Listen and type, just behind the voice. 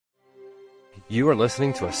You are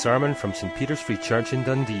listening to a sermon from St. Peter's Free Church in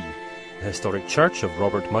Dundee, the historic church of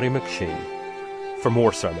Robert Murray McCheyne. For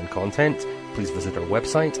more sermon content, please visit our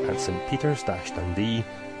website at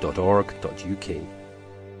stpeters-dundee.org.uk.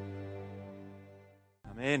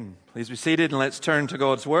 Amen. Please be seated and let's turn to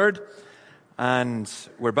God's Word. And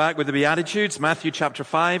we're back with the Beatitudes, Matthew chapter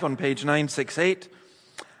 5 on page 968.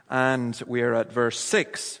 And we're at verse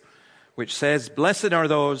 6, which says, "Blessed are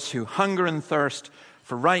those who hunger and thirst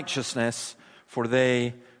for righteousness, for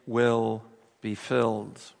they will be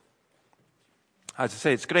filled." As I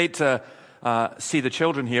say, it's great to see the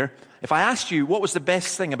children here. If I asked you what was the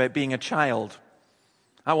best thing about being a child,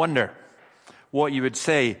 I wonder what you would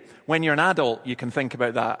say. When you're an adult, you can think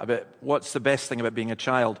about that, about what's the best thing about being a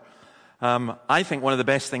child. I think one of the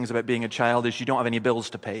best things about being a child is you don't have any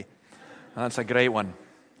bills to pay. That's a great one.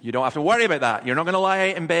 You don't have to worry about that. You're not going to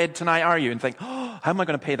lie in bed tonight, are you, and think, oh, how am I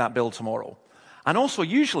going to pay that bill tomorrow? And also,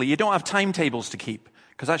 usually, you don't have timetables to keep,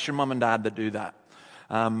 because that's your mum and dad that do that.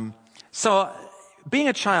 So, being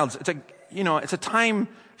a child, it's a time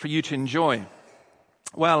for you to enjoy.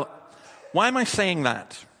 Well, why am I saying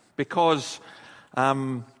that? Because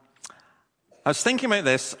I was thinking about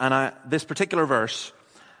this, and this particular verse,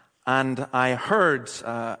 and I heard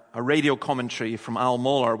a radio commentary from Al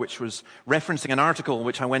Mohler, which was referencing an article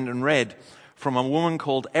which I went and read from a woman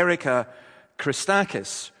called Erica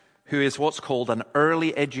Christakis, who is what's called an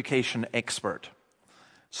early education expert.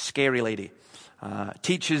 Scary lady.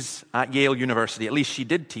 Teaches at Yale University. At least she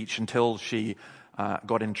did teach until she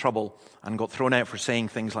got in trouble and got thrown out for saying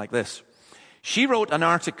things like this. She wrote an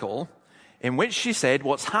article in which she said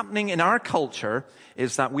what's happening in our culture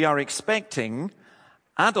is that we are expecting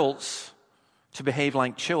adults to behave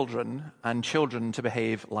like children and children to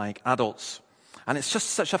behave like adults. And it's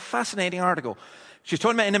just such a fascinating article. She's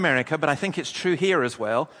talking about in America, but I think it's true here as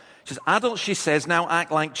well. She says, adults, she says, now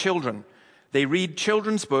act like children. They read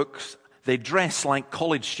children's books. They dress like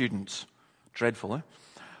college students. Dreadful, eh?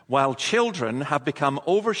 While children have become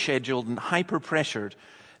overscheduled and hyper-pressured,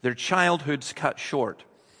 their childhoods cut short.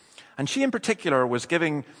 And she in particular was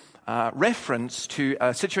giving reference to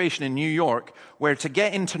a situation in New York where to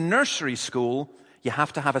get into nursery school, you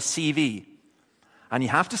have to have a CV. And you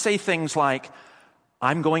have to say things like,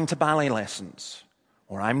 I'm going to ballet lessons,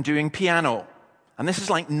 or I'm doing piano. And this is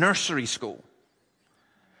like nursery school.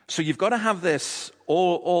 So you've got to have this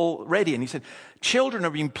all ready. And he said, children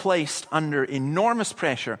are being placed under enormous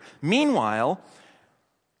pressure. Meanwhile,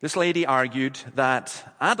 this lady argued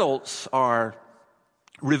that adults are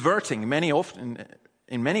reverting,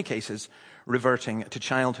 in many cases, reverting to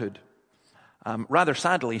childhood. Rather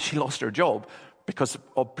sadly, she lost her job because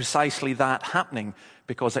of precisely that happening.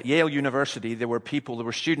 Because at Yale University, there were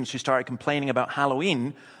students who started complaining about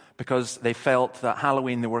Halloween because they felt that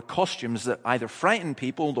Halloween, there were costumes that either frightened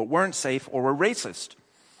people, that weren't safe, or were racist.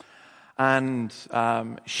 And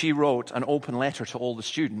she wrote an open letter to all the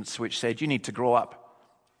students which said, you need to grow up.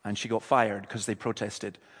 And she got fired because they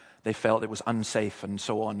protested. They felt it was unsafe and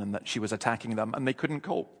so on, and that she was attacking them, and they couldn't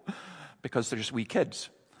cope because they're just wee kids.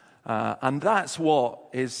 And that's what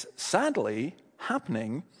is sadly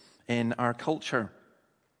happening in our culture.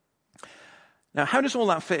 Now, how does all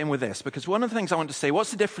that fit in with this? Because one of the things I want to say,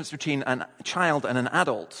 what's the difference between a child and an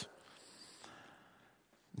adult?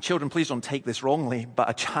 Children, please don't take this wrongly, but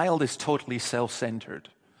a child is totally self-centered.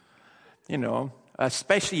 You know,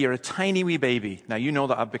 especially you're a tiny wee baby. Now, you know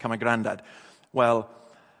that I've become a granddad. Well,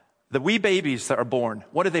 the wee babies that are born,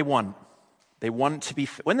 what do they want? They want to be,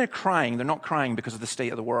 when they're crying, they're not crying because of the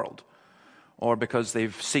state of the world or because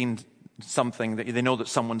they've seen something that they know that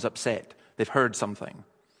someone's upset. They've heard something.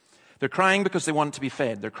 They're crying because they want to be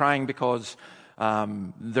fed. They're crying because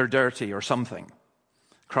they're dirty or something.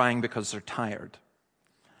 Crying because they're tired.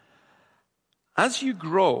 As you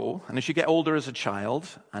grow, and as you get older as a child,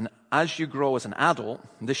 and as you grow as an adult,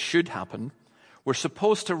 and this should happen, we're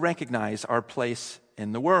supposed to recognize our place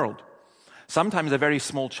in the world. Sometimes a very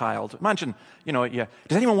small child, imagine, does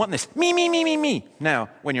anyone want this? Me, me, me, me, me. Now,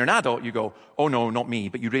 when you're an adult, you go, oh no, not me,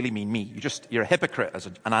 but you really mean me. You're a hypocrite as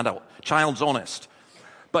an adult. Child's honest.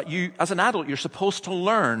 But you, as an adult, you're supposed to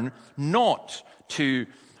learn not to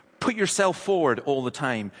put yourself forward all the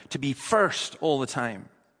time, to be first all the time.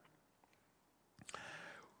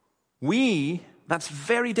 That's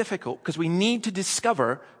very difficult because we need to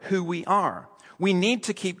discover who we are. We need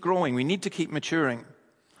to keep growing. We need to keep maturing.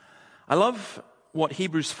 I love what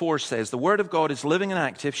Hebrews 4 says. The word of God is living and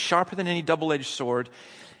active, sharper than any double-edged sword.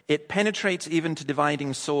 It penetrates even to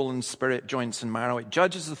dividing soul and spirit, joints and marrow. It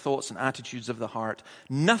judges the thoughts and attitudes of the heart.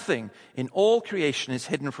 Nothing in all creation is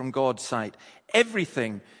hidden from God's sight.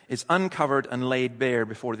 Everything is uncovered and laid bare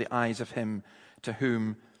before the eyes of him to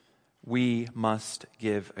whom we must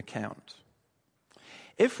give account.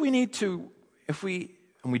 And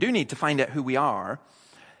we do need to find out who we are,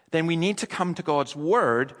 then we need to come to God's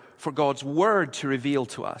Word for God's Word to reveal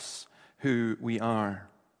to us who we are.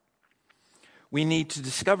 We need to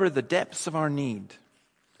discover the depths of our need,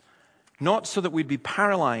 not so that we'd be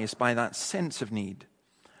paralyzed by that sense of need,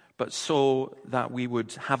 but so that we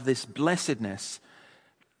would have this blessedness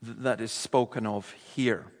that is spoken of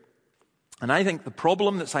here. And I think the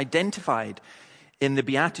problem that's identified in the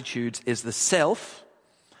Beatitudes is the self,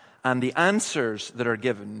 and the answers that are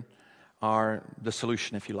given are the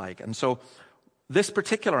solution, if you like. And so this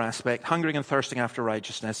particular aspect, hungering and thirsting after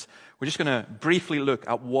righteousness, we're just going to briefly look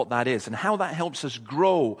at what that is and how that helps us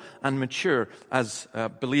grow and mature as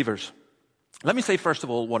believers. Let me say, first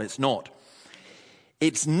of all, what it's not.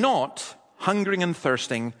 It's not hungering and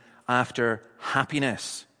thirsting after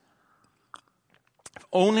happiness. If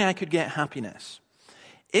only I could get happiness.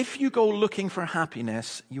 If you go looking for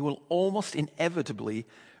happiness, you will almost inevitably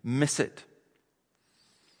miss it.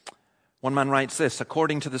 One man writes this: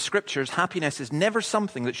 according to the Scriptures, happiness is never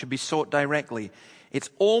something that should be sought directly. It's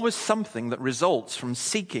always something that results from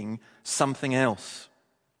seeking something else.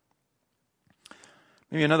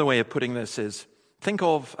 Maybe another way of putting this is, think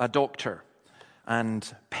of a doctor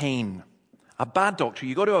and pain. A bad doctor,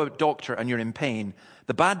 you go to a doctor and you're in pain,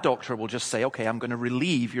 the bad doctor will just say, okay, I'm going to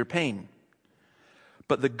relieve your pain.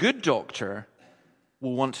 But the good doctor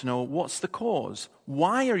will want to know, what's the cause?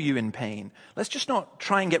 Why are you in pain? Let's just not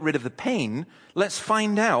try and get rid of the pain. Let's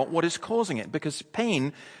find out what is causing it. Because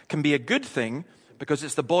pain can be a good thing because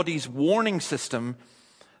it's the body's warning system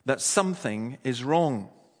that something is wrong.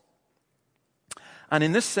 And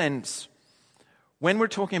in this sense, when we're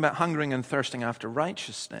talking about hungering and thirsting after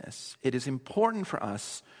righteousness, it is important for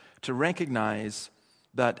us to recognize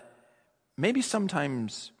that maybe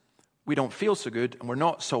sometimes we don't feel so good and we're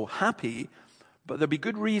not so happy, but there'll be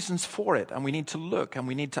good reasons for it, and we need to look, and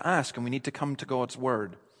we need to ask, and we need to come to God's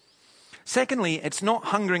Word. Secondly, it's not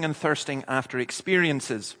hungering and thirsting after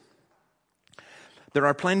experiences. There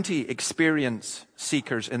are plenty experience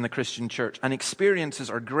seekers in the Christian church, and experiences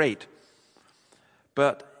are great.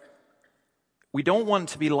 But we don't want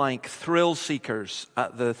to be like thrill seekers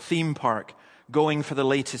at the theme park going for the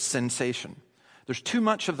latest sensation. There's too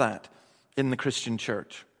much of that in the Christian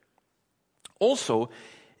church. Also,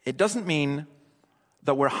 it doesn't mean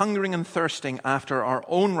that we're hungering and thirsting after our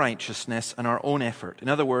own righteousness and our own effort. In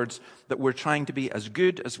other words, that we're trying to be as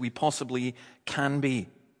good as we possibly can be.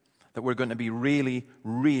 That we're going to be really,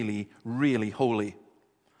 really, really holy.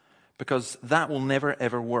 Because that will never,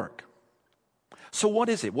 ever work. So what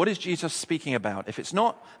is it? What is Jesus speaking about? If it's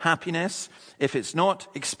not happiness, if it's not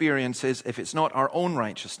experiences, if it's not our own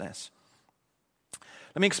righteousness.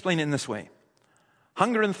 Let me explain it in this way.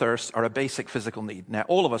 Hunger and thirst are a basic physical need. Now,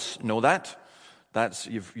 all of us know that. That's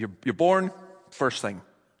you're born, first thing.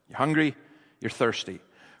 You're hungry, you're thirsty.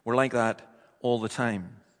 We're like that all the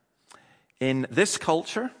time. In this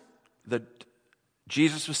culture that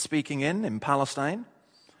Jesus was speaking in Palestine,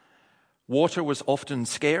 water was often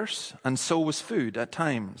scarce, and so was food at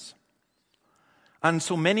times. And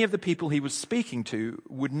so many of the people he was speaking to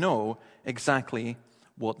would know exactly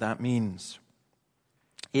what that means.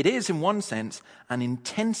 It is, in one sense, an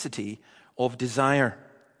intensity of desire.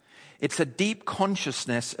 It's a deep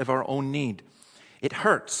consciousness of our own need. It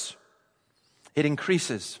hurts. It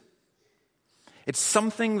increases. It's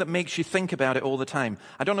something that makes you think about it all the time.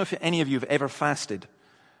 I don't know if any of you have ever fasted.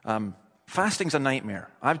 Fasting's a nightmare.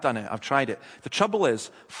 I've done it. I've tried it. The trouble is,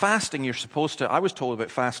 fasting, you're supposed to, I was told about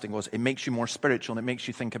fasting was it makes you more spiritual and it makes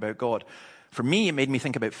you think about God. For me, it made me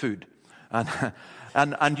think about food.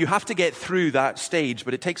 And you have to get through that stage,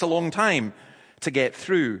 but it takes a long time to get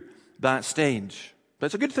through that stage. But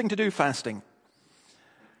it's a good thing to do, fasting.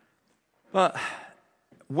 But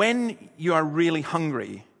when you are really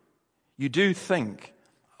hungry, you do think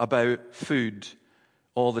about food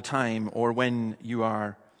all the time, or when you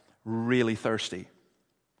are really thirsty.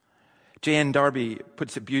 J.N. Darby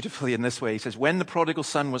puts it beautifully in this way. He says, when the prodigal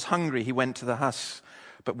son was hungry, he went to the husks,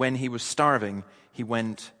 but when he was starving, he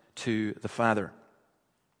went to the Father.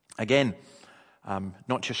 Again,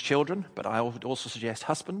 not just children, but I would also suggest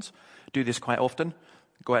husbands do this quite often.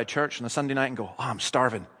 Go out of church on a Sunday night and go, I'm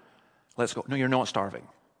starving. Let's go. No, you're not starving.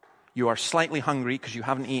 You are slightly hungry because you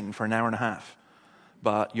haven't eaten for an hour and a half.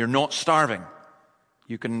 But you're not starving.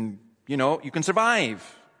 You can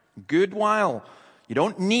survive a good while. You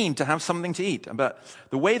don't need to have something to eat. But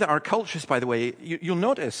the way that our culture is, by the way, you'll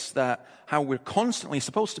notice that how we're constantly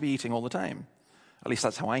supposed to be eating all the time. At least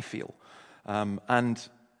that's how I feel. But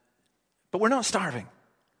we're not starving.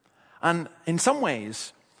 And in some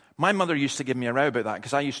ways, My mother used to give me a row about that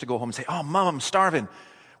because I used to go home and say, "Oh, Mum, I'm starving.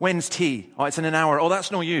 When's tea? Oh, it's in an hour. Oh,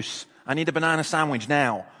 that's no use. I need a banana sandwich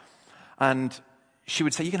now." And she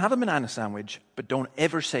would say, "You can have a banana sandwich, but don't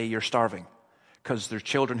ever say you're starving because there's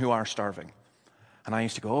children who are starving." And I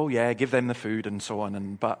used to go, "Oh, yeah, give them the food," and so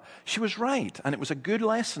on. But she was right, and it was a good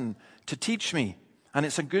lesson to teach me, and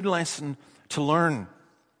it's a good lesson to learn.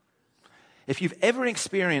 If you've ever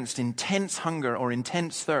experienced intense hunger or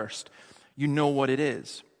intense thirst, you know what it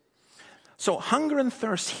is. So hunger and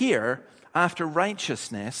thirst here, after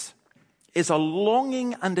righteousness, is a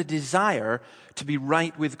longing and a desire to be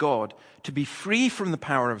right with God, to be free from the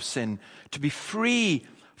power of sin, to be free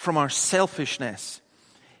from our selfishness.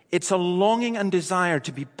 It's a longing and desire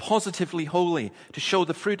to be positively holy, to show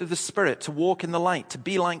the fruit of the Spirit, to walk in the light, to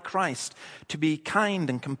be like Christ, to be kind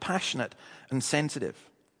and compassionate and sensitive.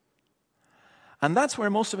 And that's where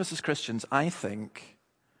most of us as Christians, I think,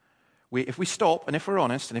 if we stop and if we're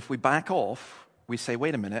honest and if we back off, we say,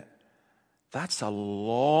 wait a minute, that's a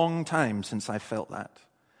long time since I felt that.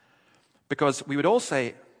 Because we would all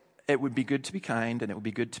say it would be good to be kind and it would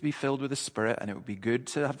be good to be filled with the Spirit and it would be good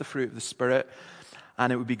to have the fruit of the Spirit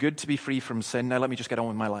and it would be good to be free from sin. Now let me just get on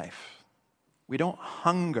with my life. We don't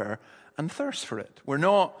hunger and thirst for it. We're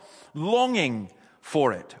not longing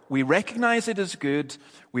for it. We recognize it as good.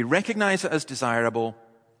 We recognize it as desirable.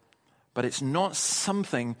 But it's not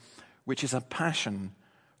something which is a passion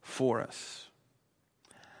for us.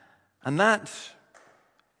 And that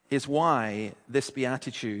is why this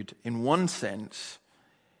beatitude, in one sense,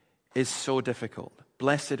 is so difficult.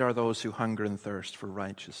 Blessed are those who hunger and thirst for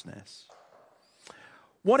righteousness.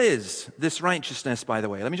 What is this righteousness, by the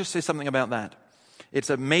way? Let me just say something about that. It's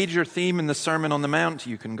a major theme in the Sermon on the Mount.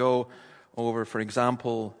 You can go over, for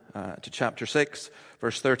example, to chapter 6,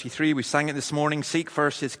 verse 33. We sang it this morning. Seek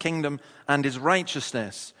first his kingdom and his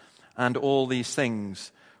righteousness, and all these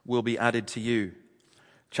things will be added to you.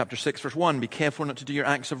 Chapter 6, verse 1, be careful not to do your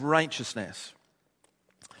acts of righteousness.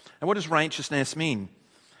 Now, what does righteousness mean?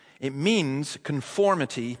 It means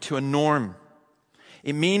conformity to a norm.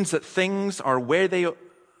 It means that things are where they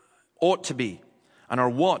ought to be and are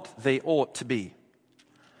what they ought to be.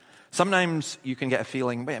 Sometimes you can get a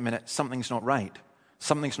feeling, wait a minute, something's not right.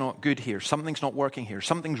 Something's not good here. Something's not working here.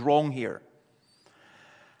 Something's wrong here.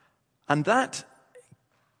 And that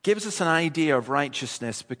gives us an idea of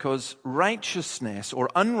righteousness, because righteousness or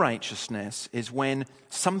unrighteousness is when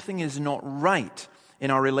something is not right in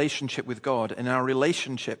our relationship with God, in our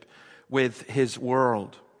relationship with his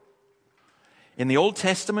world. In the Old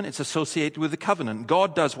Testament, it's associated with the covenant.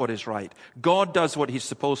 God does what is right. God does what he's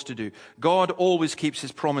supposed to do. God always keeps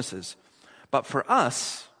his promises. But for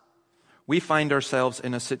us, we find ourselves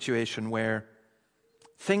in a situation where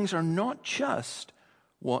things are not just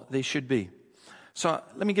what they should be. So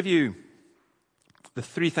let me give you the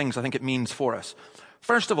three things I think it means for us.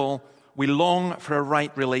 First of all, we long for a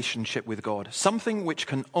right relationship with God, something which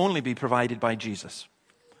can only be provided by Jesus.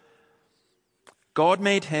 God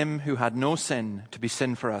made him who had no sin to be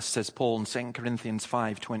sin for us, says Paul in 2 Corinthians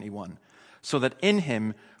 5:21, so that in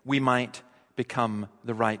him we might become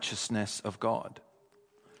the righteousness of God.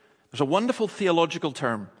 There's a wonderful theological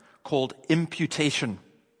term called imputation.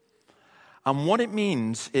 And what it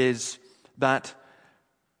means is that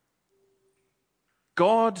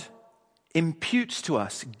God imputes to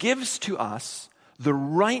us, gives to us the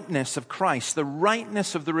rightness of Christ, the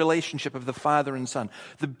rightness of the relationship of the Father and Son,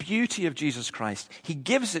 the beauty of Jesus Christ. He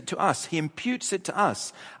gives it to us. He imputes it to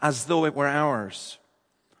us as though it were ours.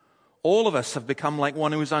 All of us have become like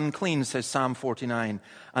one who is unclean, says Psalm 49,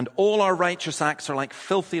 and all our righteous acts are like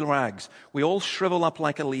filthy rags. We all shrivel up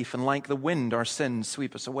like a leaf, and like the wind our sins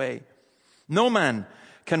sweep us away. No man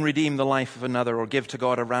can redeem the life of another or give to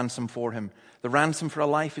God a ransom for him. The ransom for a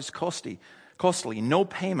life is costly. No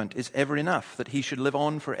payment is ever enough that he should live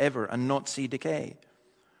on forever and not see decay.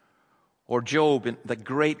 Or Job, the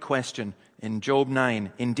great question in Job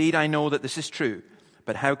 9, indeed I know that this is true,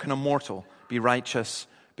 but how can a mortal be righteous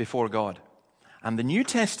before God? And the New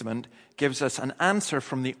Testament gives us an answer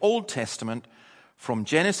from the Old Testament, from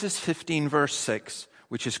Genesis 15 verse 6,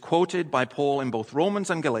 which is quoted by Paul in both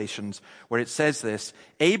Romans and Galatians, where it says this: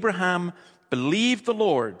 Abraham believed the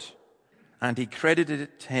Lord, and he credited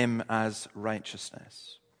it to him as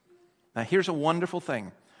righteousness. Now here's a wonderful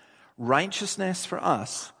thing. Righteousness for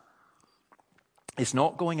us is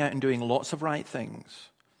not going out and doing lots of right things.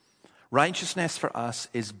 Righteousness for us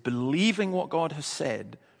is believing what God has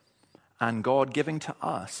said and God giving to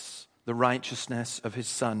us the righteousness of his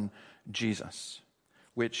Son, Jesus,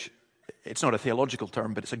 which, it's not a theological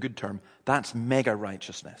term, but it's a good term. That's mega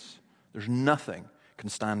righteousness. There's nothing can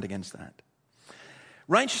stand against that.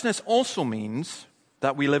 Righteousness also means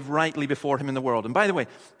that we live rightly before him in the world. And by the way,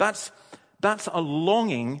 that's a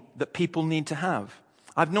longing that people need to have.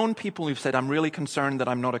 I've known people who've said, I'm really concerned that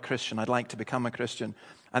I'm not a Christian. I'd like to become a Christian.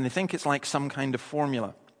 And they think it's like some kind of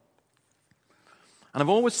formula. And I've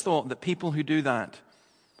always thought that people who do that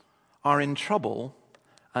are in trouble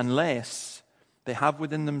unless they have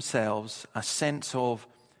within themselves a sense of,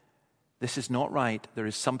 this is not right. There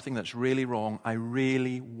is something that's really wrong. I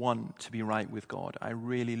really want to be right with God. I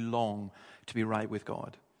really long to be right with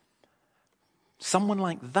God. Someone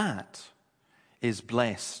like that is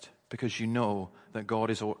blessed because you know that God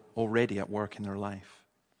is already at work in their life.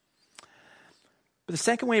 But the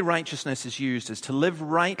second way righteousness is used is to live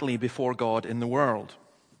rightly before God in the world.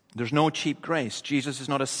 There's no cheap grace. Jesus is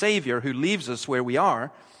not a savior who leaves us where we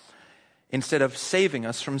are instead of saving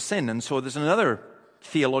us from sin. And so there's another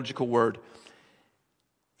theological word.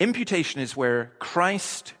 Imputation is where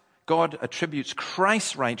God attributes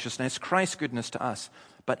Christ's righteousness, Christ's goodness to us.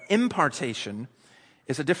 But impartation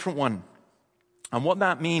is a different one. And what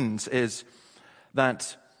that means is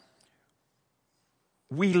that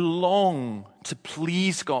we long to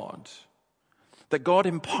please God. That God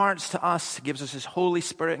imparts to us, gives us his Holy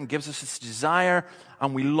Spirit and gives us his desire,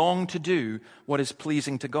 and we long to do what is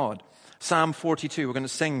pleasing to God. Psalm 42, we're going to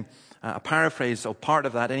sing a paraphrase or part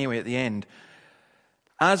of that anyway at the end.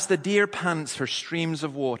 As the deer pants for streams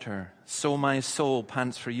of water, so my soul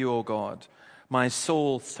pants for you, O God. My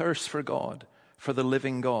soul thirsts for God, for the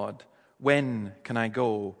living God. When can I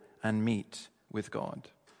go and meet with God?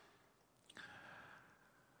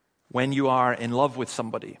 When you are in love with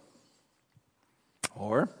somebody,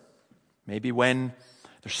 or maybe when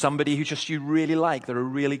there's somebody who just you really like, they're a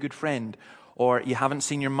really good friend, or you haven't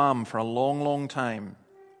seen your mom for a long, long time,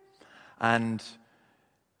 and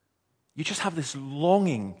you just have this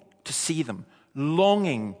longing to see them,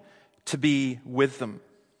 longing to be with them.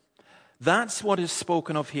 That's what is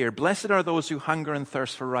spoken of here. Blessed are those who hunger and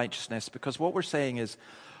thirst for righteousness, because what we're saying is,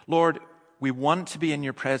 Lord, we want to be in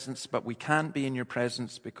your presence, but we can't be in your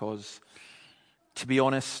presence because, to be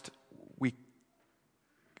honest,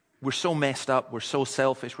 we're so messed up, we're so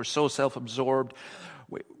selfish, we're so self-absorbed.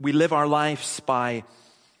 We live our lives by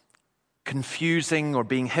confusing or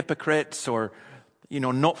being hypocrites or,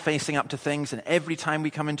 not facing up to things. And every time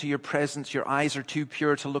we come into your presence, your eyes are too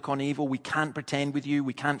pure to look on evil. We can't pretend with you.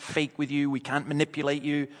 We can't fake with you. We can't manipulate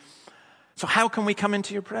you. So how can we come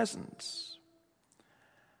into your presence?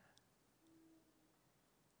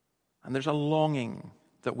 And there's a longing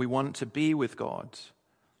that we want to be with God.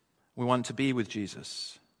 We want to be with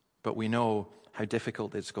Jesus. But we know how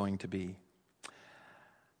difficult it's going to be.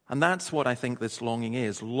 And that's what I think this longing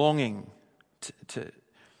is, longing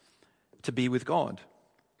to be with God.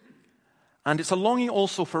 And it's a longing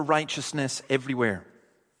also for righteousness everywhere.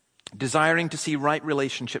 Desiring to see right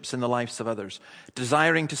relationships in the lives of others.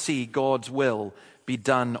 Desiring to see God's will be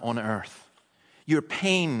done on earth. You're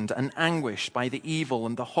pained and anguished by the evil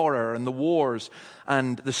and the horror and the wars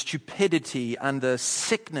and the stupidity and the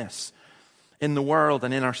sickness in the world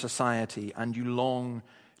and in our society, and you long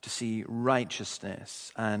to see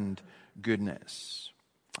righteousness and goodness.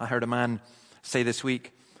 I heard a man say this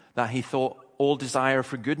week that he thought all desire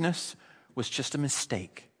for goodness was just a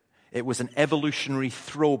mistake. It was an evolutionary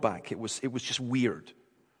throwback. It was just weird.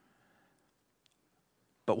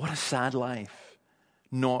 But what a sad life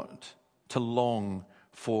not to long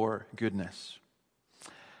for goodness.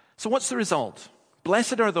 So what's the result?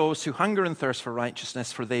 Blessed are those who hunger and thirst for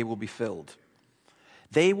righteousness, for they will be filled.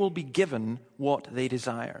 They will be given what they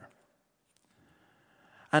desire.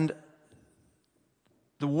 And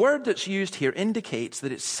the word that's used here indicates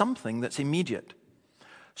that it's something that's immediate.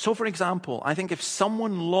 So, for example, I think if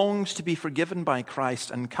someone longs to be forgiven by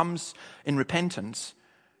Christ and comes in repentance,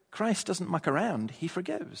 Christ doesn't muck around. He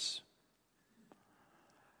forgives.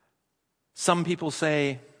 Some people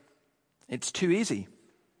say, it's too easy.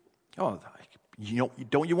 Oh,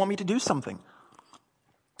 don't you want me to do something?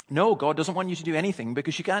 No, God doesn't want you to do anything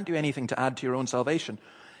because you can't do anything to add to your own salvation.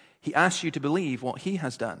 He asks you to believe what he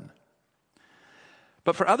has done.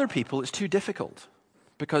 But for other people, it's too difficult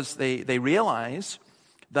because they realize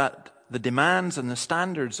that the demands and the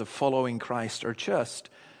standards of following Christ are just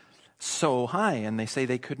so high, and they say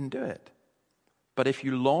they couldn't do it. But if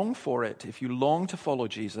you long for it, if you long to follow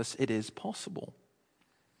Jesus, it is possible.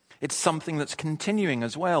 It's something that's continuing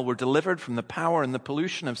as well. We're delivered from the power and the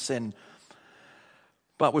pollution of sin,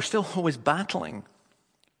 but we're still always battling.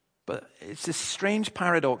 But it's this strange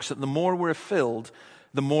paradox that the more we're filled,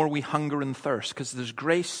 the more we hunger and thirst, because there's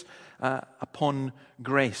grace upon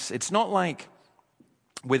grace. It's not like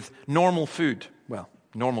with normal food. Well,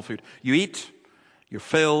 normal food. You eat, you're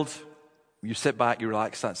filled, you sit back, you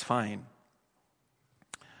relax, that's fine.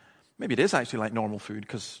 Maybe it is actually like normal food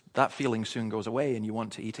because that feeling soon goes away and you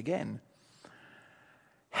want to eat again.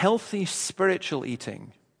 Healthy spiritual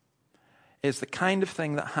eating is the kind of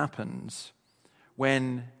thing that happens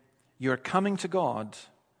when you're coming to God,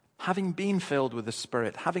 having been filled with the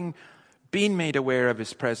Spirit, having been made aware of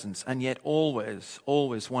His presence, and yet always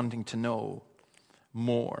wanting to know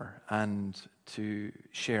more and to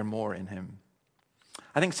share more in Him.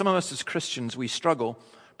 I think some of us as Christians, we struggle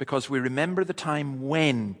because we remember the time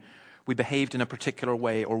when we behaved in a particular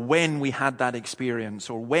way, or when we had that experience,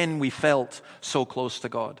 or when we felt so close to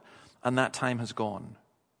God, and that time has gone.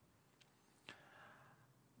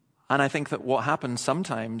 And I think that what happens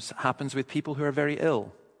sometimes happens with people who are very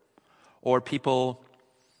ill, or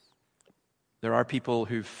there are people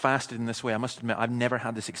who've fasted in this way. I must admit, I've never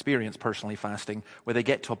had this experience personally fasting, where they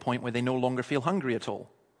get to a point where they no longer feel hungry at all.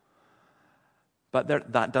 But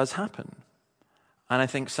that does happen. And I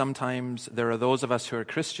think sometimes there are those of us who are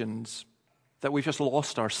Christians that we've just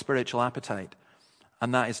lost our spiritual appetite.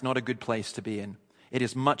 And that is not a good place to be in. It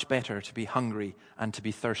is much better to be hungry and to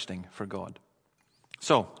be thirsting for God.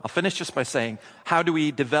 So, I'll finish just by saying, how do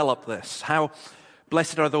we develop this? How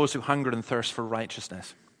blessed are those who hunger and thirst for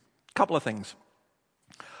righteousness? A couple of things.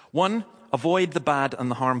 One, avoid the bad and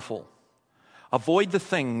the harmful. Avoid the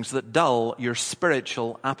things that dull your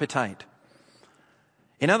spiritual appetite.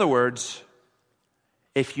 In other words,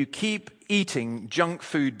 if you keep eating junk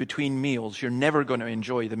food between meals, you're never going to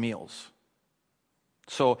enjoy the meals.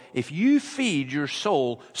 So if you feed your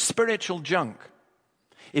soul spiritual junk,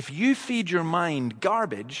 if you feed your mind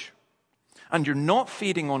garbage, and you're not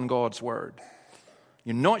feeding on God's word,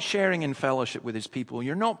 you're not sharing in fellowship with His people,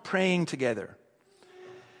 you're not praying together,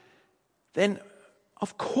 then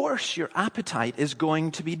of course your appetite is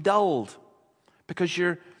going to be dulled because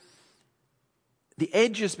the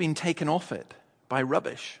edge has been taken off it by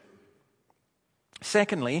rubbish.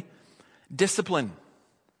 Secondly, discipline.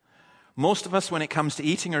 Most of us, when it comes to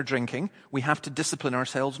eating or drinking, we have to discipline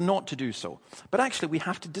ourselves not to do so. But actually, we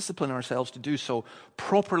have to discipline ourselves to do so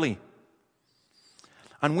properly.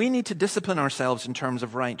 And we need to discipline ourselves in terms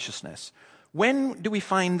of righteousness. When do we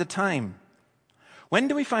find the time? When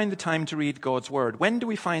do we find the time to read God's word? When do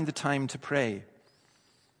we find the time to pray?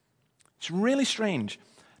 It's really strange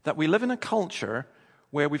that we live in a culture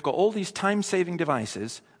where we've got all these time-saving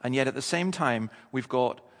devices, and yet at the same time, we've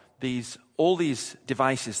got all these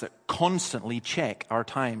devices that constantly check our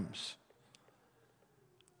times.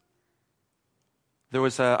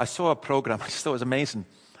 I saw a program, I just thought it was amazing,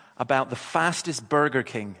 about the fastest Burger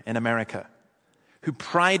King in America, who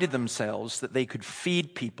prided themselves that they could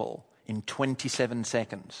feed people in 27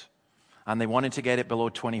 seconds. And they wanted to get it below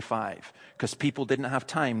 25, because people didn't have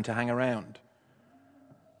time to hang around.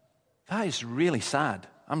 That is really sad.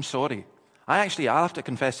 I'm sorry. I'll have to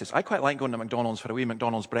confess this. I quite like going to McDonald's for a wee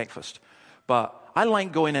McDonald's breakfast. But I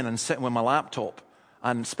like going in and sitting with my laptop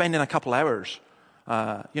and spending a couple hours,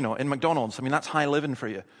 in McDonald's. I mean, that's high living for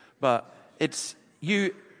you. But it's,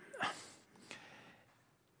 you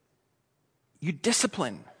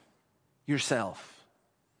discipline yourself.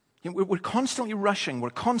 We're constantly rushing.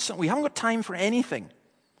 We haven't got time for anything.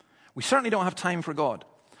 We certainly don't have time for God.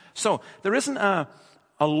 So there isn't a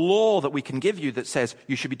law that we can give you that says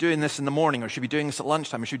you should be doing this in the morning, or should be doing this at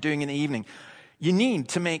lunchtime, or should be doing it in the evening. You need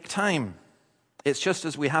to make time. It's just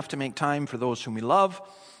as we have to make time for those whom we love,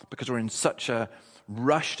 because we're in such a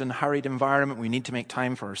rushed and hurried environment. We need to make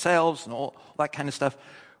time for ourselves and all that kind of stuff.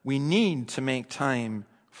 We need to make time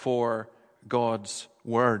for God's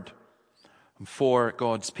word and for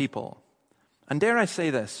God's people. And dare I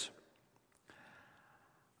say this,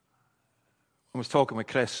 I was talking with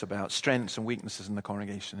Chris about strengths and weaknesses in the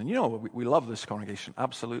congregation. And we love this congregation,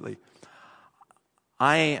 absolutely.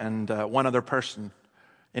 I and one other person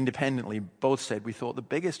independently both said we thought the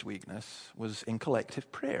biggest weakness was in collective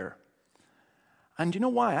prayer. And you know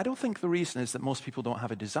why? I don't think the reason is that most people don't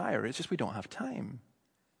have a desire. It's just we don't have time.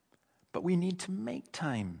 But we need to make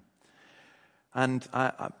time. And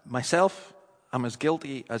myself, I'm as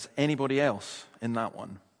guilty as anybody else in that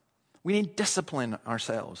one. We need to discipline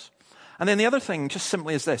ourselves. And then the other thing just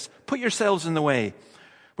simply is this: put yourselves in the way.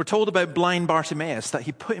 We're told about blind Bartimaeus that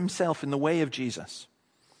he put himself in the way of Jesus.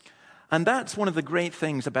 And that's one of the great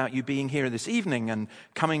things about you being here this evening and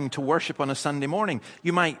coming to worship on a Sunday morning.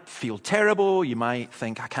 You might feel terrible. You might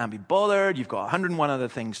think, I can't be bothered. You've got 101 other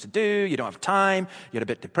things to do. You don't have time. You're a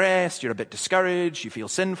bit depressed. You're a bit discouraged. You feel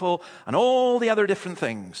sinful. And all the other different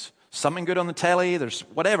things. Something good on the telly. There's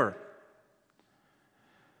whatever.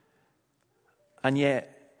 And yet,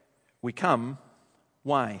 we come.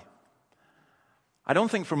 Why? I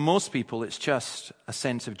don't think for most people it's just a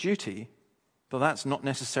sense of duty, though that's not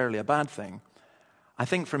necessarily a bad thing. I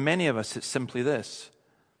think for many of us it's simply this,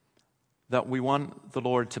 that we want the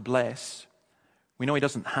Lord to bless. We know he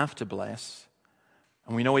doesn't have to bless,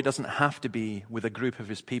 and we know he doesn't have to be with a group of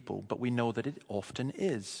his people, but we know that it often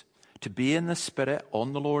is. To be in the Spirit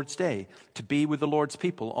on the Lord's day, to be with the Lord's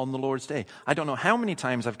people on the Lord's day. I don't know how many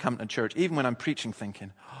times I've come to church, even when I'm preaching,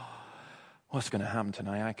 thinking, what's going to happen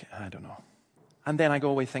tonight? I don't know. And then I go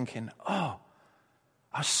away thinking, I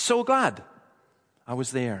was so glad I was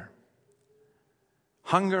there.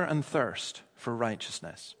 Hunger and thirst for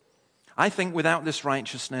righteousness. I think without this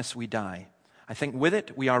righteousness we die. I think with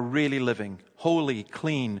it we are really living, holy,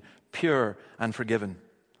 clean, pure, and forgiven.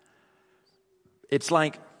 It's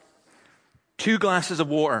like 2 glasses of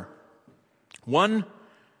water. 1,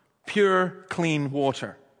 pure, clean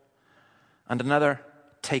water. And another,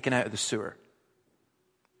 taken out of the sewer.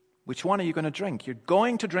 Which one are you going to drink? You're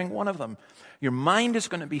going to drink one of them. Your mind is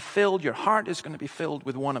going to be filled, your heart is going to be filled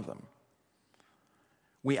with one of them.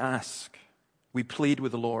 We ask, we plead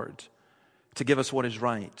with the Lord to give us what is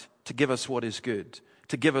right, to give us what is good,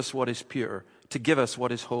 to give us what is pure, to give us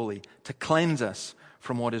what is holy, to cleanse us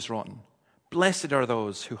from what is rotten. Blessed are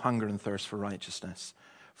those who hunger and thirst for righteousness,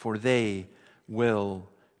 for they will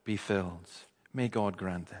be filled. May God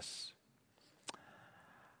grant this.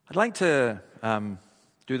 I'd like to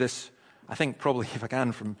do this, I think probably if I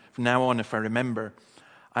can from now on, if I remember.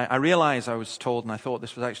 I realize I was told, and I thought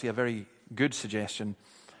this was actually a very good suggestion,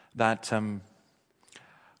 that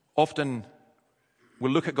often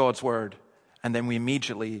we'll look at God's word and then we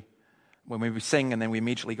immediately, when we sing and then we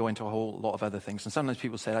immediately go into a whole lot of other things. And sometimes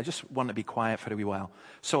people say, I just want to be quiet for a wee while.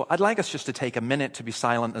 So I'd like us just to take a minute to be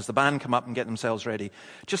silent as the band come up and get themselves ready.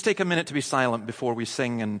 Just take a minute to be silent before we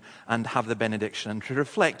sing and have the benediction and to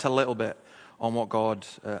reflect a little bit on what God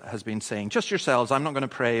has been saying. Just yourselves. I'm not going to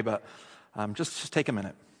pray, but just take a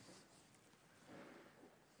minute.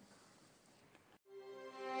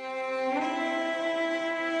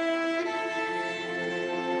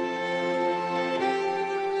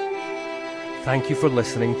 Thank you for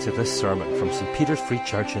listening to this sermon from St. Peter's Free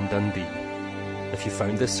Church in Dundee. If you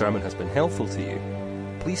found this sermon has been helpful to you,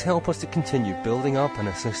 please help us to continue building up and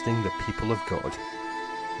assisting the people of God.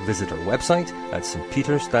 Visit our website at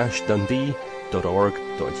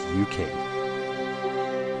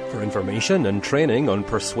stpeters-dundee.org.uk. For information and training on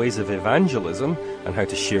persuasive evangelism and how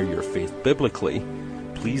to share your faith biblically,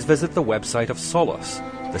 please visit the website of Solas,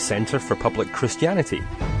 the Centre for Public Christianity,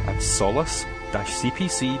 at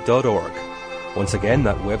solas-cpc.org. Once again,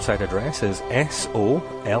 that website address is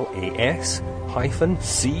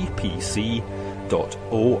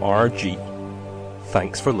solas-cpc.org.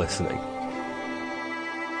 Thanks for listening.